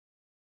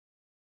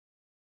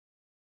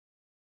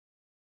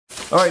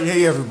Alright,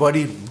 hey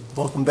everybody,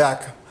 welcome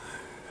back.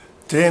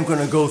 Today I'm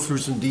going to go through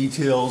some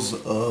details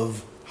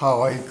of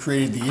how I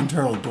created the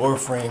internal door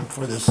frame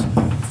for this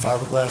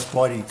fiberglass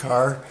body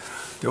car.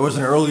 There was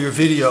an earlier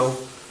video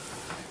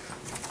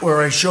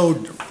where I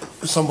showed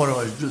somewhat of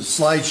a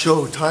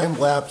slideshow time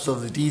lapse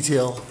of the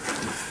detail,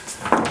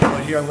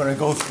 but here I'm going to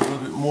go through a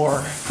little bit more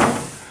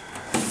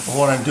of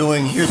what I'm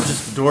doing. Here's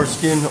just the door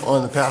skin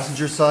on the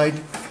passenger side.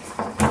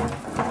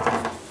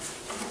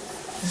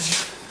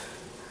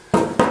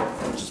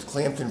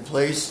 Clamped in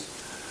place.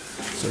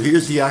 So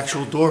here's the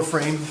actual door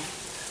frame.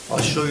 I'll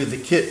show you the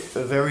kit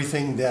of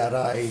everything that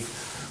I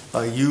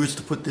used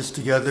to put this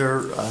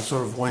together,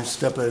 sort of one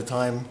step at a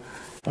time.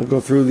 I'll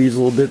go through these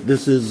a little bit.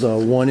 This is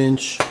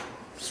 1-inch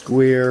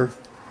square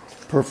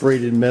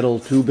perforated metal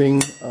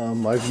tubing.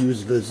 I've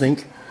used the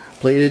zinc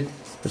plated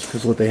just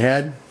because what they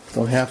had.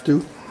 Don't have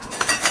to.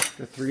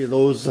 Got 3 of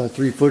those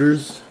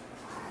 3-footers.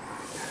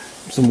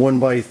 Some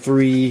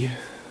 1x3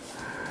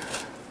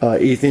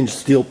 1/8-inch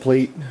steel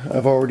plate.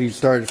 I've already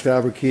started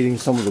fabricating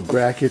some of the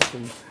brackets,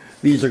 and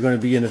these are going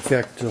to be in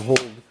effect to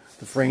hold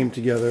the frame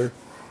together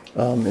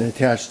and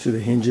attached to the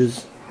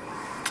hinges.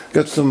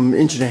 Got some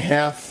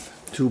 1.5-inch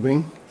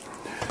tubing.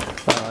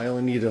 I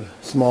only need a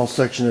small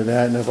section of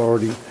that, and I've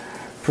already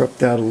prepped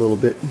that a little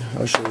bit.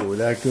 I'll show you where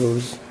that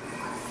goes.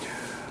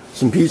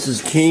 Some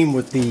pieces came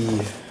with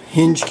the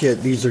hinge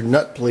kit. These are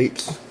nut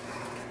plates,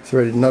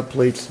 threaded nut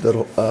plates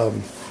that'll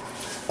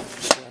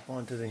strap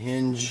onto the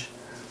hinge.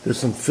 There's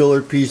some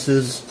filler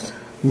pieces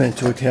meant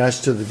to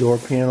attach to the door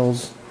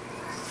panels.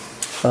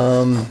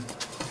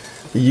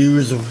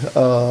 Use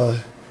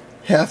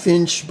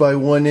 1/2-inch by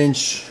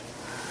 1-inch,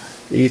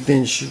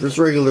 1/8-inch, just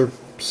regular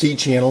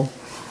C-channel.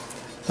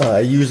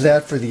 I use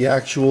that for the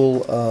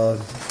actual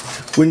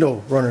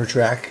window runner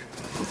track.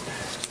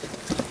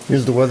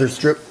 Here's the weather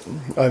strip.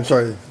 I'm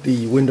sorry,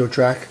 the window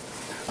track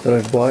that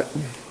I bought.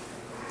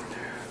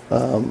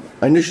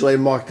 Initially I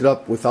mocked it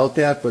up without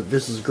that, but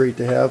this is great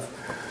to have.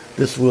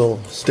 This will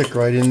stick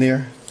right in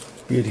there,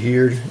 be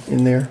adhered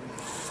in there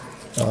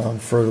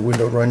for the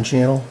window run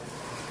channel.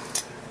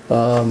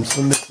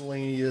 Some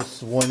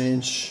miscellaneous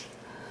 1-inch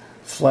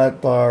flat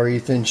bar,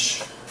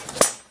 1/8-inch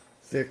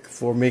thick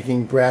for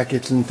making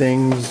brackets and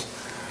things,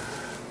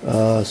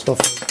 stuff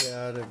like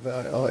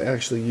that. I'll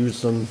actually use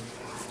some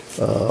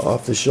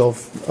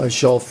off-the-shelf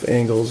shelf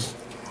angles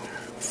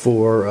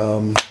for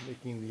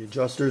making the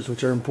adjusters,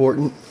 which are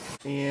important.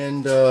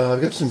 And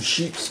I've got some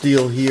sheet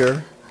steel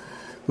here,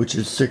 which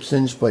is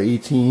 6-inch by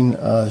 18,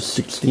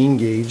 16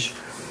 gauge,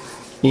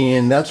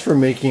 and that's for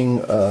making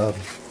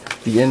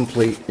the end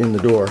plate in the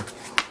door,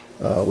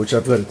 which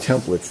I've got a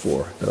template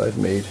for that I've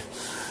made.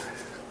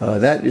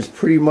 That is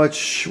pretty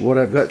much what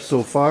I've got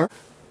so far.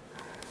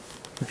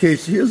 Okay,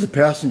 so here's the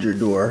passenger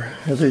door.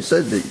 As I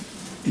said,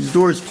 these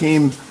doors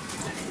came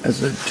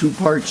as a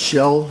 2-part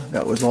shell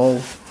that was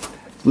all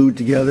glued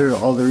together.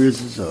 All there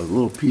is a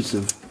little piece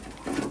of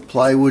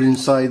plywood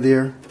inside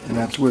there, and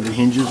that's where the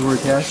hinges were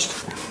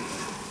attached.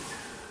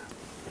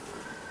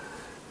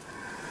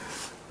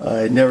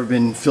 It had never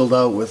been filled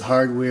out with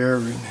hardware,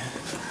 and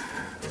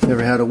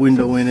never had a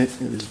window in it.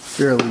 It was a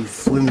fairly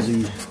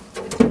flimsy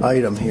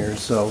item here,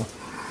 so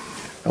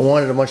I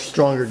wanted a much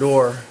stronger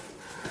door,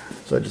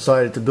 so I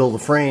decided to build a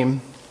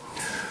frame.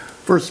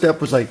 First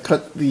step was I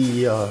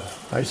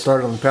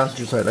started on the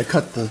passenger side. I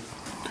cut the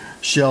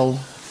shell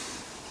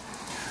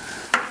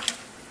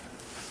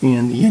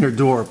and the inner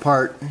door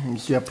apart. And you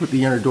see I put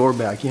the inner door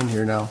back in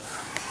here now.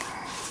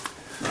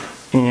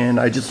 And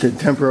I just had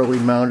temporarily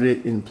mounted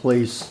it in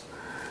place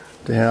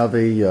to have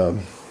a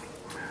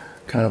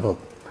kind of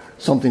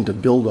something to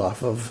build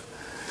off of.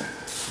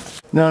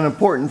 Now, an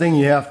important thing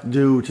you have to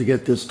do to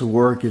get this to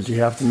work is you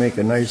have to make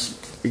a nice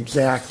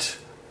exact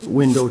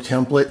window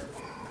template.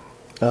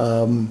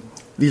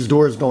 These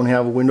doors don't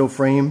have a window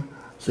frame,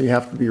 so you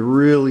have to be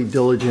really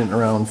diligent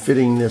around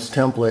fitting this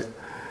template.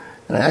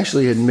 And I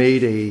actually had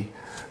made a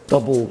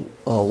double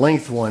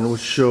length one,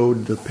 which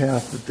showed the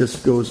path that this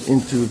goes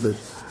into the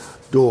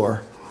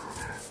door.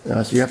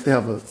 So you have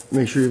to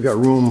make sure you've got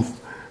room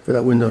for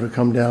that window to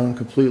come down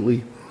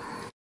completely.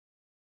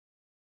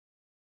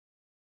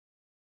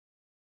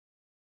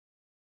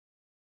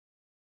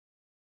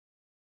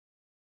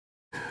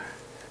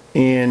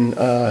 And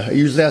I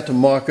use that to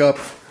mock up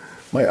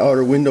my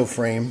outer window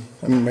frame,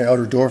 my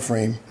outer door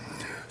frame.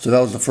 So that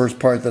was the first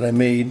part that I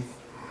made.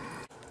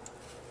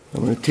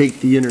 I'm going to take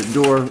the inner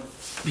door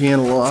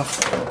panel off.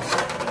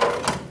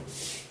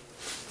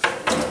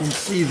 You can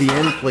see the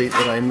end plate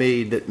that I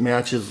made that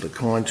matches the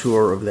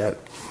contour of that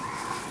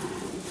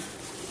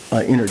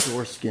inner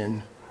door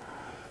skin,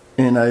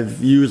 and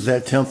I've used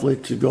that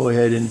template to go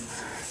ahead and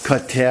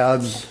cut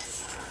tabs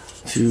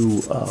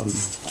to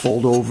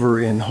fold over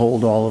and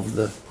hold all of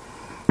the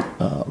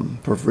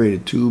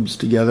perforated tubes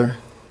together.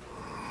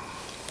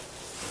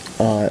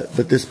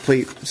 But this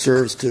plate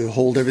serves to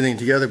hold everything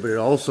together, but it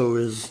also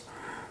is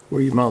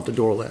where you mount the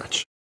door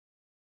latch.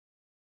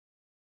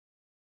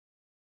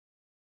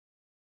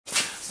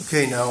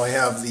 Okay, now I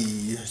have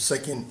the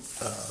second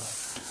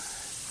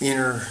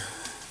inner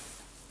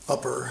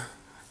upper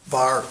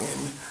bar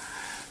in.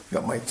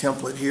 Got my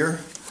template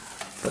here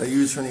that I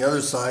use from the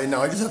other side.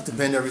 Now I just have to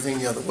bend everything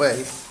the other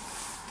way.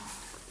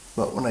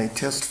 But when I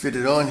test fit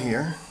it on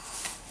here,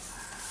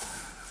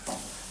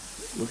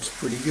 it looks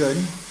pretty good.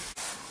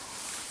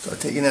 So I've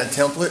taken that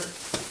template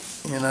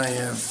and I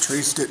have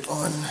traced it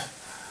on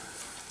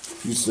a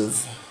piece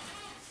of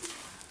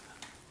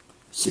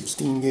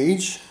 16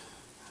 gauge.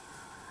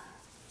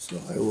 So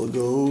I will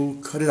go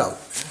cut it out.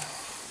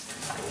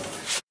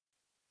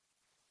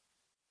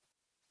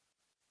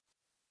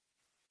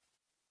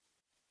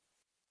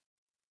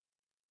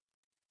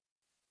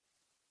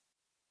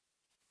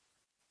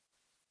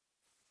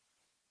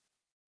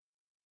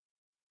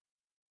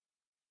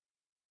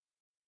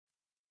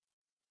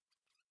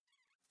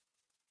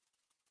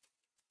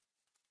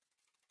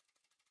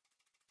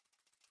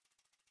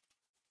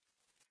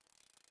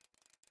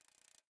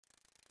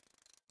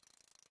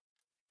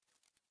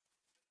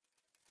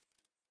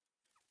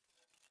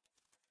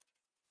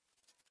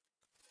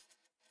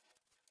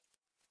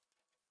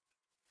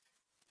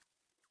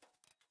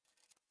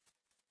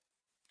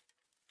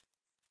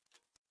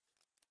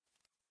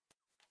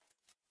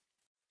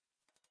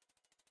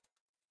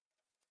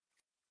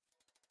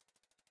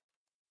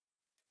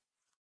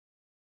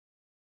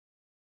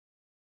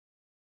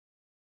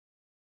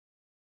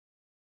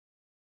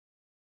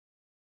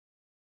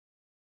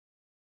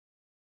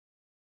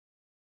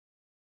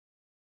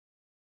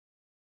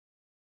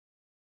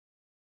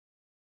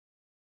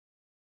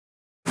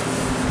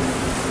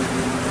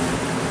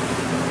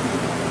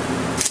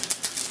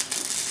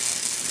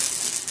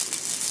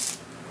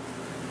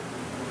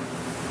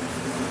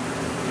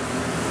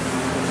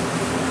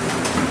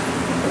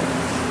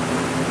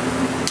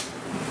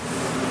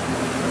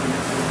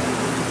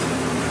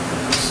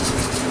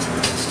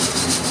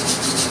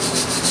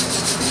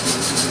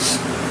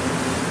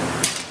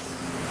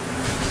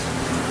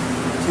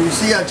 You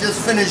see, I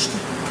just finished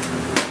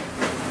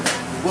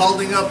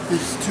welding up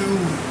these two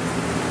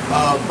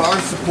bar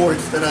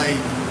supports that I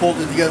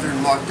bolted together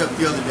and mocked up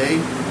the other day.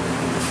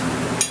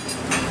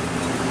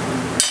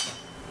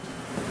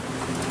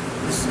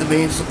 This is the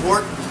main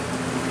support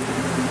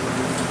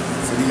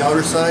for the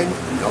outer side,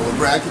 all the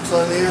brackets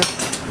on there.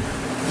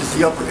 This is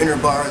the upper inner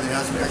bar that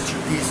has an extra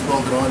piece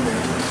welded on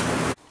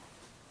there.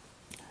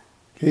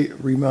 Okay,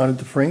 remounted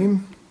the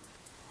frame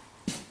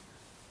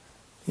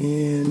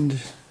and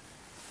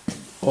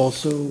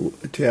also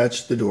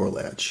attached the door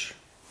latch.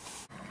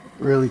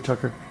 Really,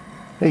 Tucker?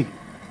 Hey,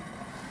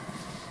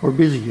 we're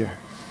busy here.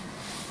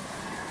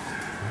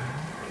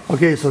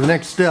 Okay, so the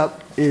next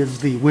step is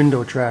the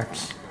window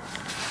tracks.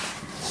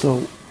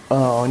 So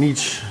on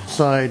each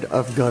side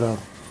I've got a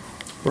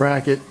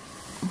bracket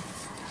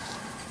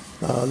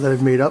that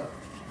I've made up,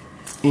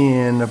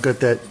 and I've got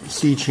that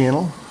C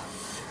channel,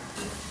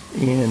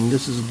 and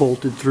this is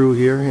bolted through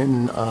here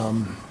and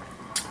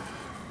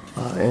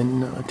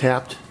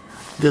tapped.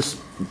 This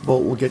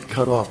bolt will get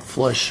cut off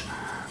flush,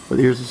 but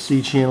here's the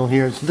C channel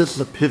here. So this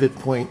is a pivot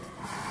point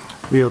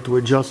to be able to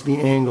adjust the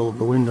angle of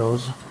the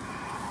windows,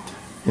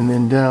 and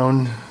then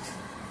down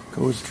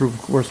goes through,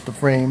 of course, the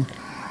frame.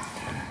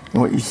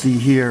 And what you see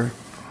here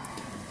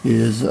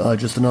is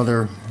just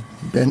another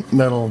bent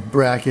metal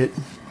bracket.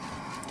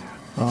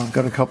 I've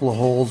got a couple of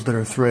holes that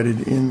are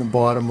threaded in the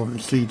bottom of the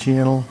C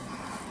channel,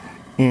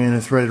 and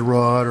a threaded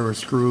rod or a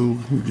screw,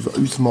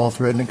 a small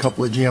thread, and a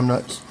couple of jam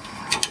nuts.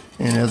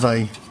 And as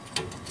I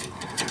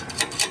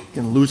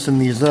can loosen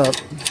these up,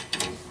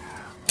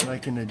 and I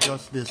can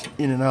adjust this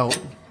in and out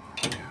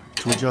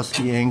to adjust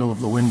the angle of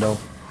the window.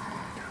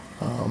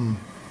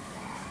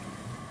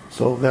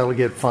 So that'll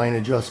get fine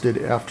adjusted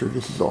after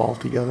this is all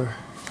together.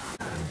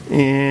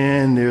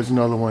 And there's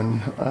another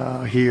one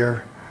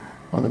here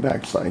on the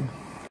back side.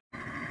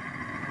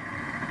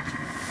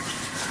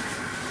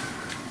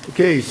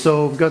 Okay,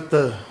 so I've got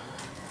the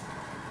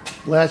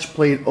latch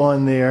plate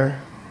on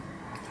there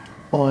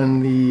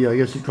on the, I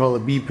guess you'd call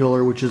it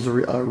B-pillar, which is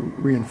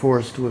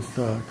reinforced with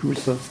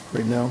Kusa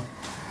right now.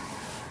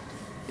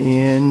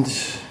 And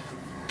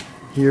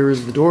here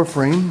is the door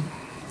frame.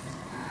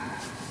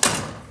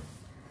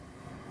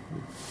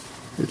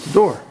 It's the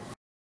door.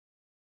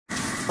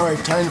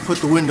 Alright, time to put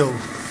the window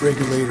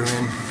regulator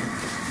in.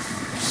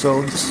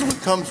 So this is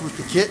what comes with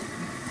the kit.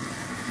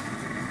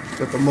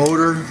 Got the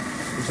motor,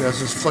 which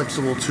has this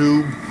flexible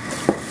tube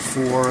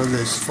for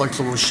this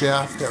flexible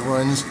shaft that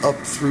runs up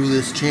through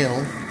this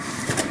channel,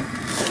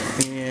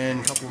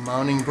 and a couple of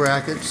mounting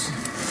brackets.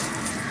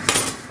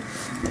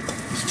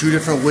 There's two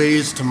different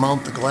ways to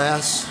mount the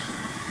glass.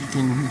 You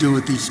can do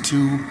with these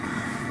two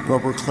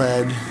rubber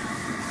clad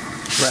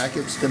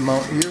brackets that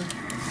mount here,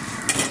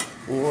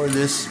 or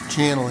this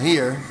channel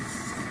here,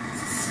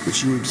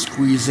 which you would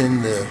squeeze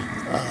in the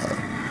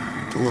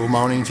little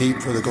mounting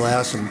tape for the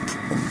glass and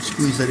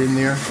squeeze that in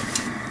there.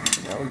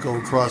 And that would go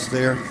across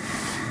there.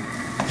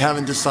 I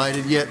haven't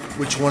decided yet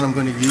which one I'm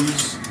going to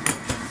use.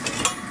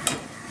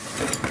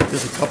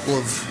 There's a couple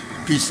of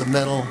pieces of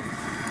metal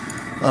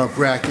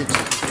brackets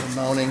for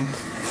mounting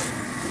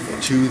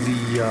to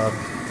the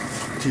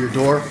to your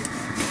door.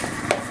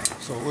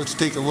 So let's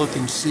take a look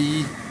and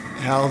see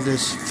how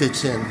this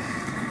fits in.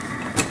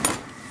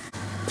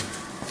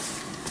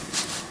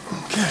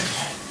 Okay.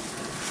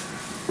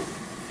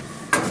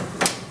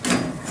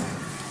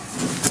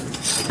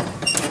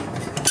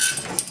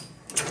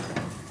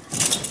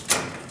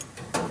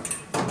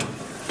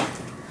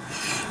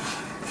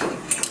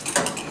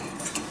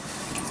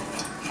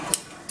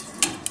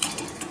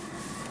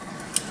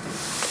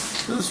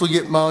 So this will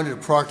get mounted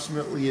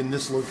approximately in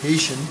this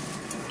location.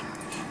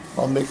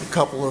 I'll make a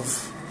couple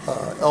of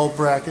L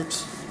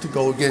brackets to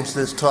go against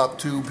this top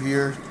tube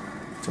here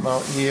to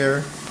mount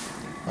here,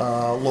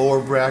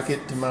 lower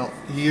bracket to mount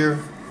here,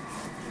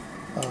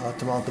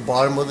 to mount the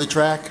bottom of the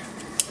track,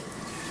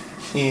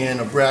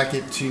 and a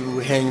bracket to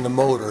hang the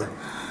motor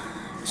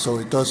so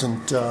it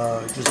doesn't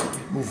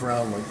just move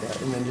around like that.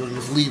 And then you'll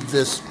just leave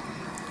this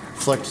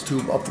flex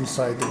tube up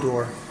inside the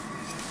door.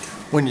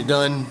 When you're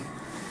done,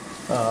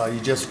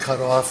 you just cut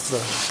off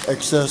the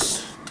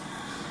excess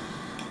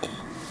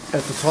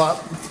at the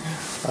top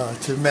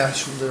to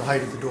match the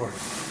height of the door.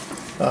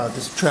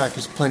 This track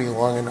is plenty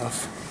long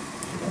enough.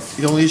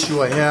 The only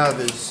issue I have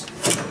is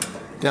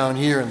down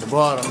here in the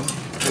bottom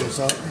goes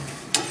up.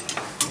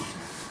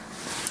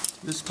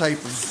 This type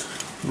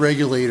of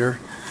regulator,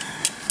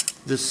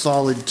 this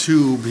solid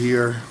tube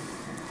here,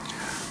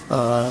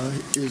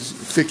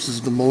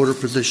 fixes the motor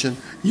position.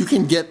 You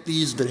can get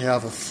these that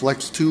have a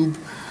flex tube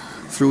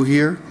through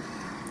here.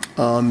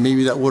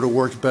 Maybe that would have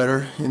worked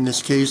better in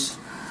this case,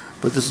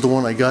 but this is the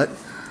one I got.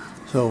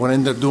 So what I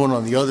ended up doing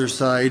on the other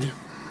side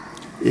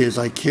is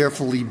I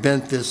carefully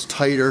bent this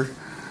tighter.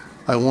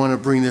 I want to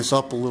bring this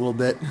up a little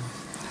bit,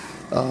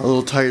 a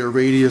little tighter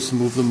radius,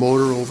 and move the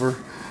motor over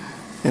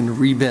and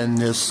rebend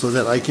this so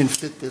that I can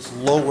fit this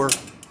lower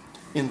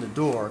in the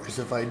door, because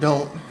if I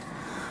don't,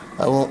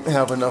 I won't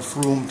have enough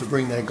room to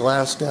bring that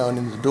glass down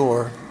in the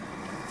door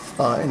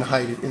and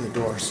hide it in the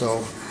door.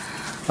 So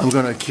I'm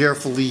going to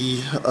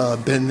carefully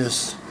bend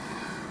this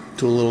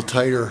to a little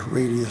tighter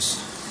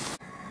radius.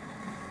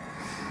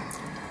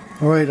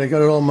 Alright, I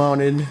got it all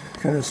mounted.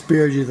 Kind of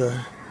spared you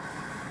the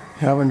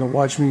having to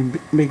watch me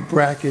make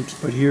brackets,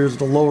 but here's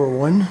the lower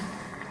one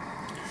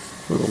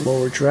for the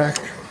lower track.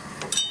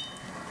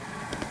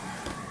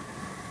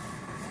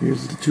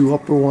 Here's the two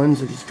upper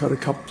ones. I just cut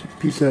a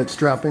piece of that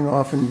strapping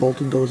off and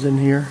bolted those in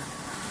here.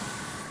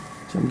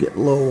 So I'm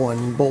getting low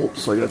on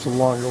bolts, so I got some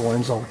longer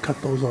ones. I'll cut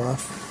those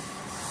off.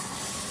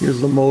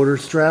 Here's the motor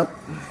strap.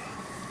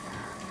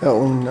 That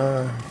one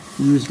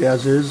used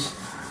as is.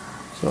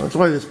 So that's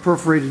why this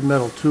perforated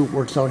metal tube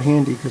works out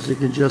handy, because you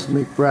can just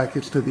make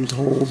brackets to these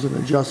holes and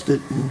adjust it.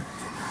 And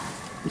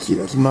you see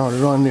that's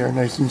mounted on there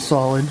nice and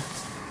solid.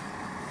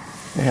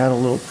 I had a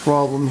little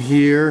problem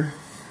here.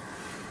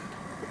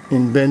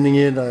 In bending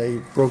it, I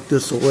broke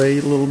this away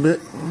a little bit.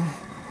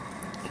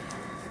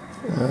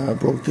 I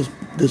broke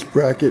this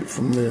bracket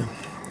from the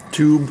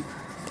tube.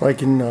 If I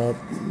can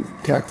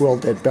tack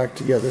weld that back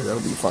together,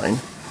 that'll be fine.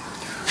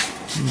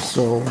 And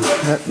so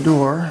that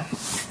door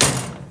is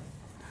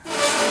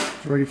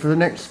ready for the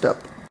next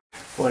step.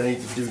 What I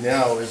need to do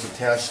now is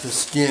attach the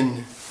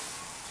skin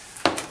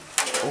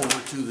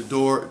over to the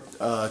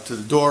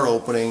door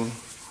opening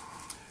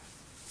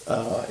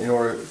in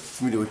order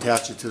for me to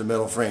attach it to the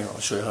metal frame. I'll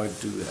show you how to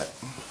do that.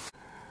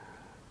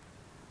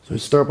 So I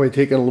start by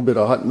taking a little bit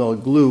of hot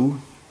melt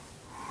glue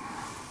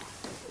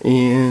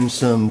and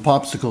some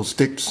popsicle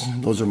sticks.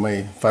 Those are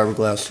my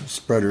fiberglass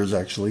spreaders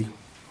actually.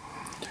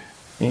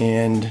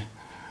 And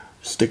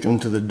stick them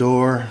to the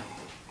door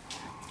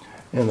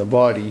and the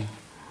body,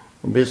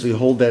 and basically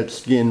hold that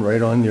skin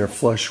right on there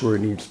flush where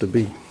it needs to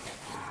be.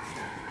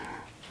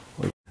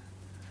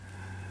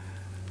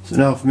 So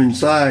now from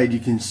inside you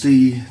can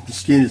see the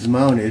skin is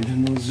mounted,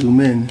 and I'll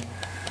zoom in,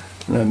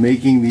 and I'm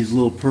making these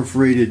little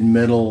perforated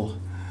metal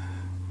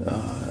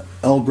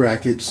L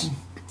brackets,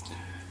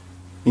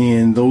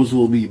 and those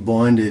will be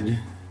bonded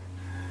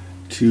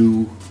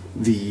to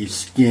the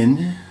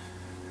skin,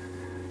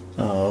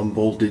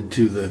 bolted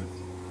to the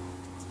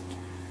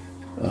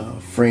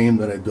frame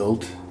that I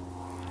built,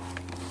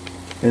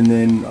 and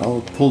then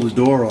I'll pull the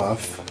door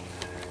off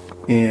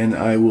and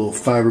I will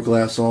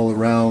fiberglass all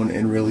around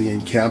and really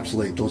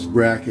encapsulate those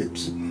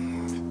brackets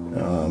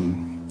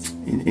in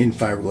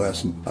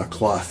fiberglass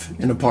cloth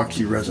and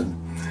epoxy resin,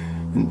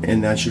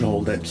 and that should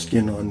hold that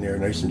skin on there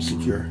nice and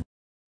secure.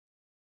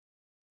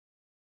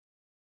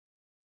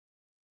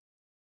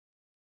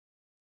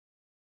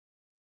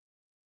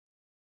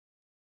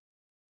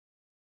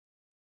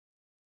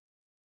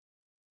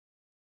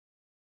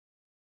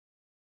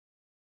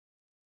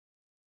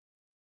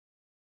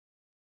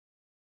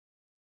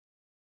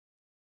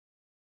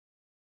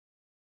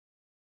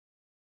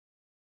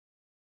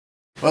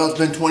 Well, it's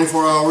been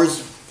 24 hours.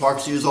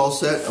 Epoxy is all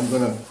set. I'm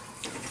going to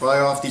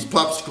pry off these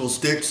popsicle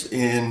sticks,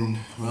 and,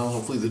 well,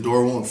 hopefully the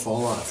door won't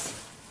fall off.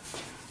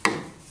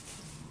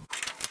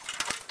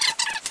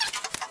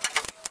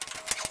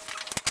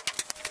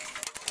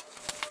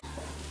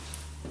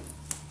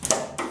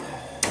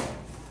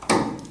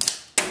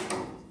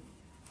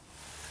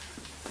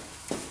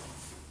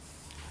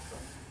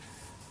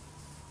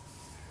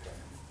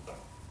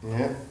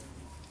 Yeah,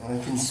 I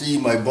can see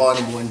my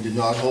bottom one did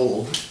not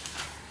hold.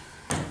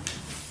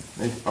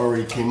 It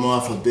already came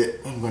off a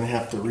bit. I'm going to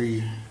have to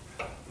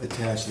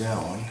reattach that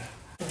one.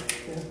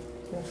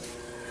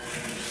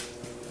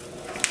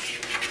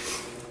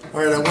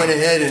 Alright, I went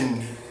ahead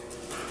and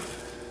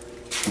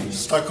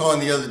stuck on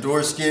the other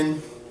door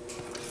skin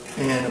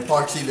and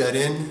epoxied that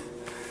in.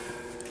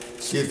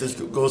 See if this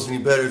goes any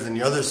better than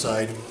the other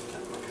side.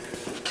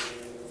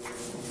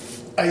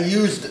 I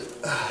used,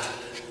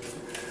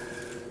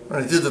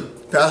 when I did the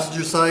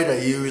passenger side, I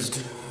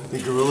used the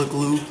Gorilla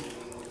Glue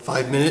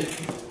 5-minute.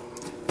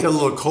 Got a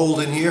little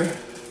cold in here.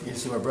 You can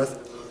see my breath.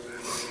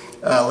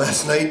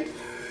 Last night,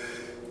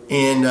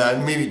 and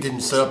maybe it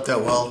didn't set up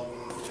that well.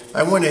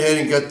 I went ahead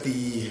and got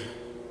the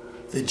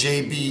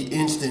JB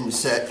Instant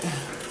Set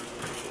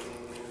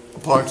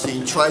epoxy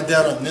and tried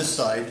that on this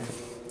side.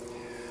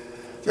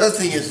 The other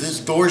thing is this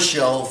door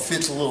shell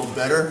fits a little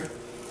better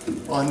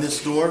on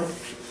this door.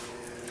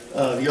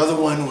 The other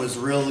one was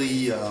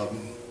really,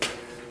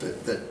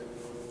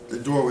 the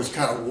door was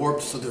kind of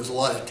warped, so there's a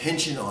lot of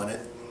tension on it.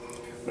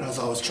 But as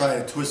I was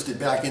trying to twist it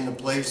back into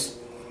place,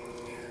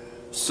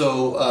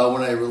 so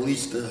when I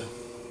released the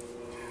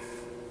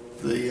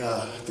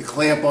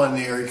clamp on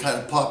there, it kind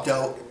of popped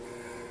out.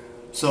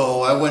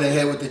 So I went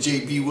ahead with the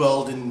JB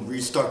weld and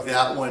restuck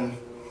that one,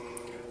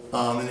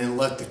 and then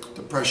let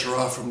the pressure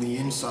off from the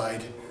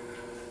inside.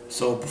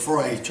 So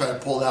before I try to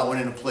pull that one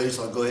into place,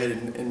 I'll go ahead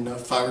and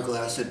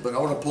fiberglass it. But I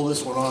want to pull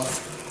this one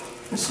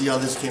off and see how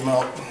this came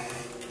out.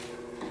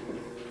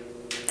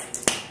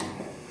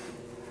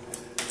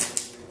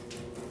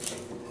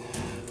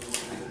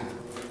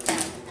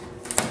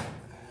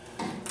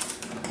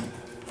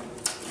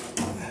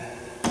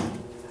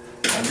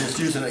 I'm just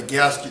using a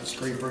gasket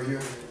scraper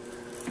here.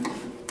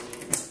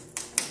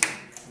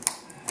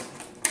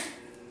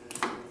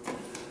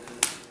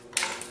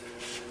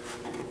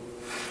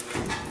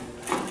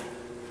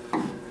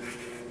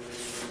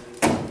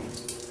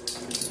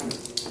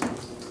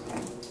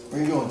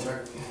 Where are you going,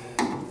 Chuck?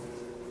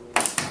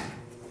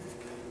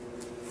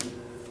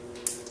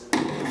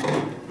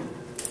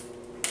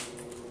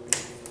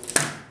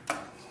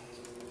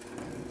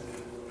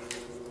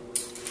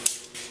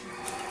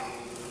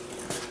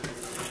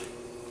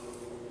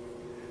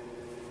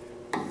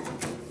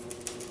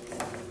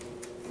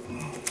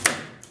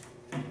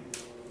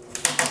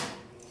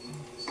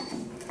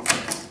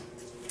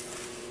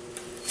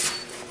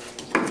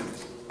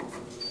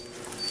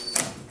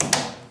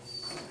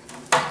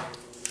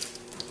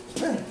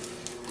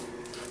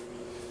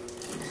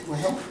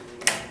 Well,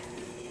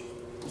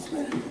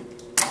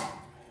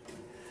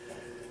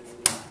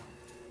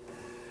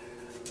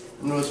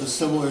 notice a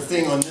similar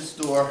thing on this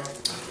door.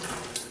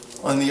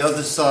 On the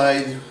other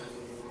side,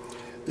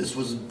 this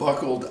was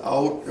buckled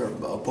out or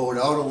bowed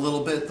out a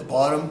little bit at the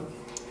bottom.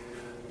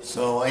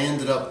 So I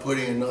ended up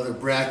putting another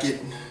bracket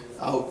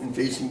out and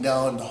facing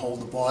down to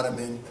hold the bottom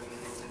in.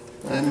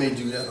 And I may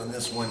do that on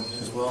this one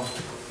as well.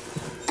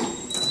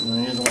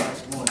 And here's the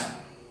last one.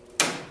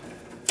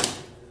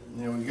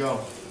 There we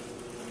go.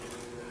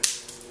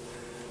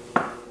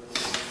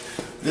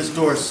 This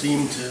door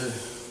seemed to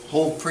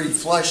hold pretty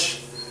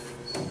flush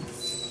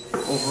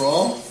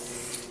overall.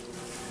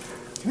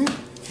 Come here,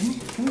 come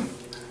here, come here.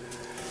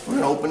 We're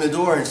going to open the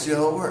door and see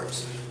how it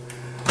works.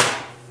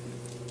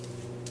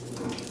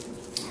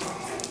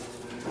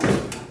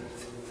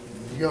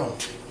 There you go.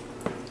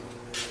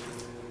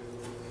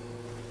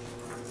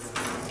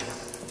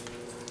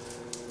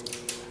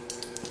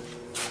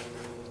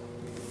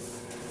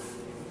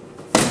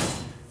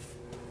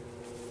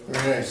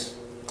 Very nice.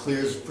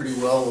 Clears pretty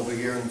well over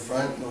here in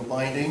front, no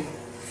binding.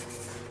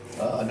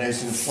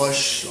 Nice and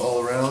flush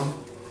all around.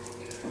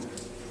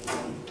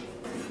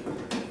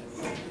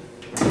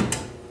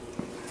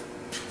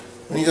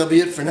 I think that'll be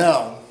it for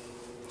now.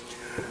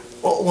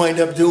 What we'll wind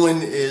up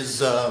doing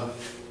is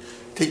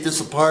take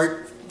this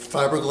apart,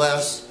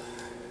 fiberglass,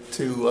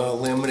 to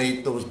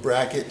laminate those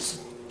brackets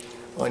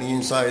on the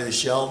inside of the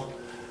shell,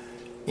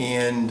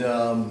 and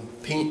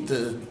paint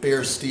the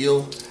bare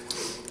steel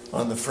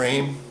on the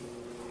frame.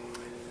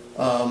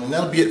 And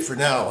that'll be it for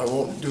now. I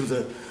won't do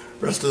the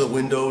rest of the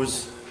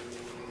windows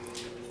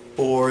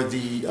or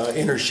the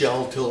inner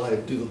shell till I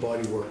do the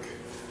body work.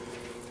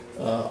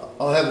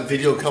 I'll have a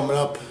video coming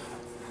up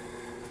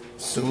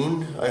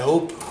soon, I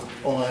hope,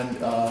 on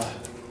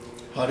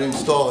how to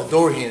install a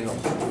door handle,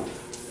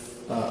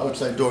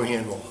 outside door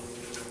handle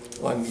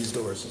on these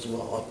doors as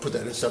well. I'll put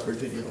that in a separate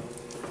video.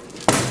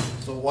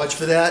 So watch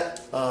for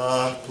that.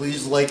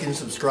 Please like and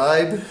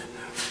subscribe.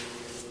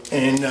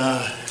 And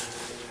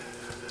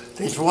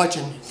thanks for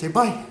watching. Say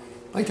bye.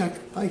 Bye, Tuck.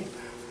 Bye.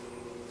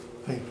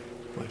 Bye.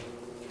 Bye.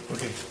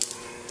 Okay.